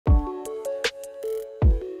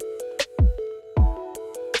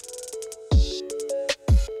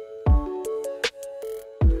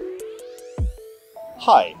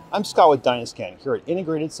Hi, I'm Scott with DynaScan here at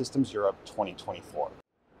Integrated Systems Europe 2024.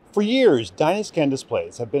 For years, DynaScan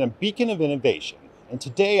displays have been a beacon of innovation, and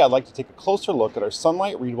today I'd like to take a closer look at our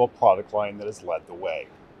sunlight-readable product line that has led the way.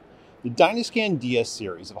 The DynaScan DS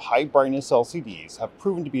series of high-brightness LCDs have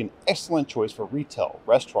proven to be an excellent choice for retail,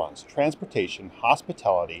 restaurants, transportation,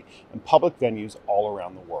 hospitality, and public venues all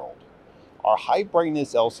around the world. Our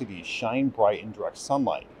high-brightness LCDs shine bright in direct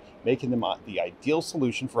sunlight, making them the ideal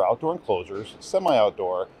solution for outdoor enclosures,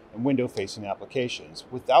 semi-outdoor, and window-facing applications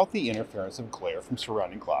without the interference of glare from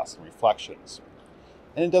surrounding glass and reflections.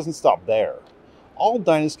 And it doesn't stop there. All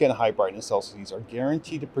DynaScan high-brightness LCDs are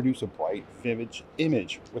guaranteed to produce a bright, vivid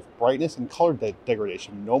image with brightness and color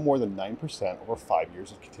degradation no more than 9% over 5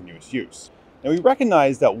 years of continuous use. Now, we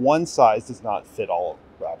recognize that one size does not fit all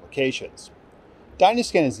applications.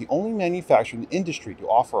 DynaScan is the only manufacturer in the industry to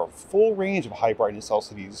offer a full range of high-brightness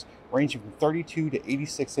LCDs ranging from 32 to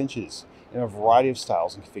 86 inches in a variety of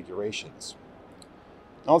styles and configurations.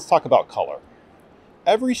 Now let's talk about color.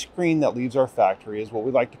 Every screen that leaves our factory is what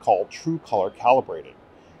we like to call TrueColor Calibrated.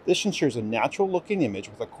 This ensures a natural-looking image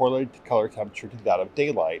with a correlated color temperature to that of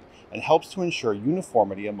daylight and helps to ensure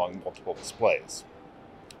uniformity among multiple displays.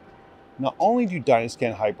 Not only do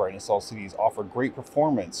DynaScan high-brightness LCDs offer great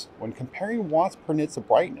performance when comparing watts per nits of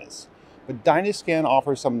brightness, but DynaScan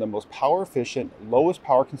offers some of the most power-efficient, lowest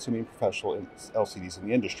power-consuming professional LCDs in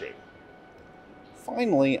the industry.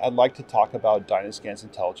 Finally, I'd like to talk about DynaScan's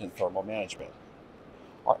intelligent thermal management.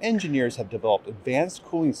 Our engineers have developed advanced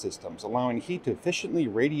cooling systems allowing heat to efficiently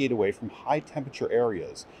radiate away from high-temperature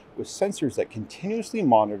areas with sensors that continuously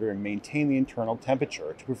monitor and maintain the internal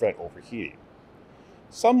temperature to prevent overheating.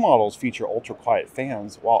 Some models feature ultra-quiet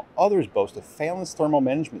fans, while others boast a fanless thermal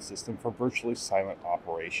management system for virtually silent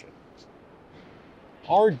operation.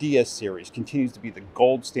 Our DS series continues to be the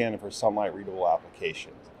gold standard for sunlight-readable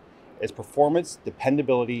applications. Its performance,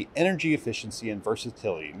 dependability, energy efficiency, and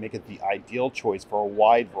versatility make it the ideal choice for a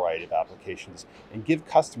wide variety of applications and give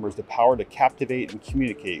customers the power to captivate and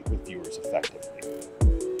communicate with viewers effectively.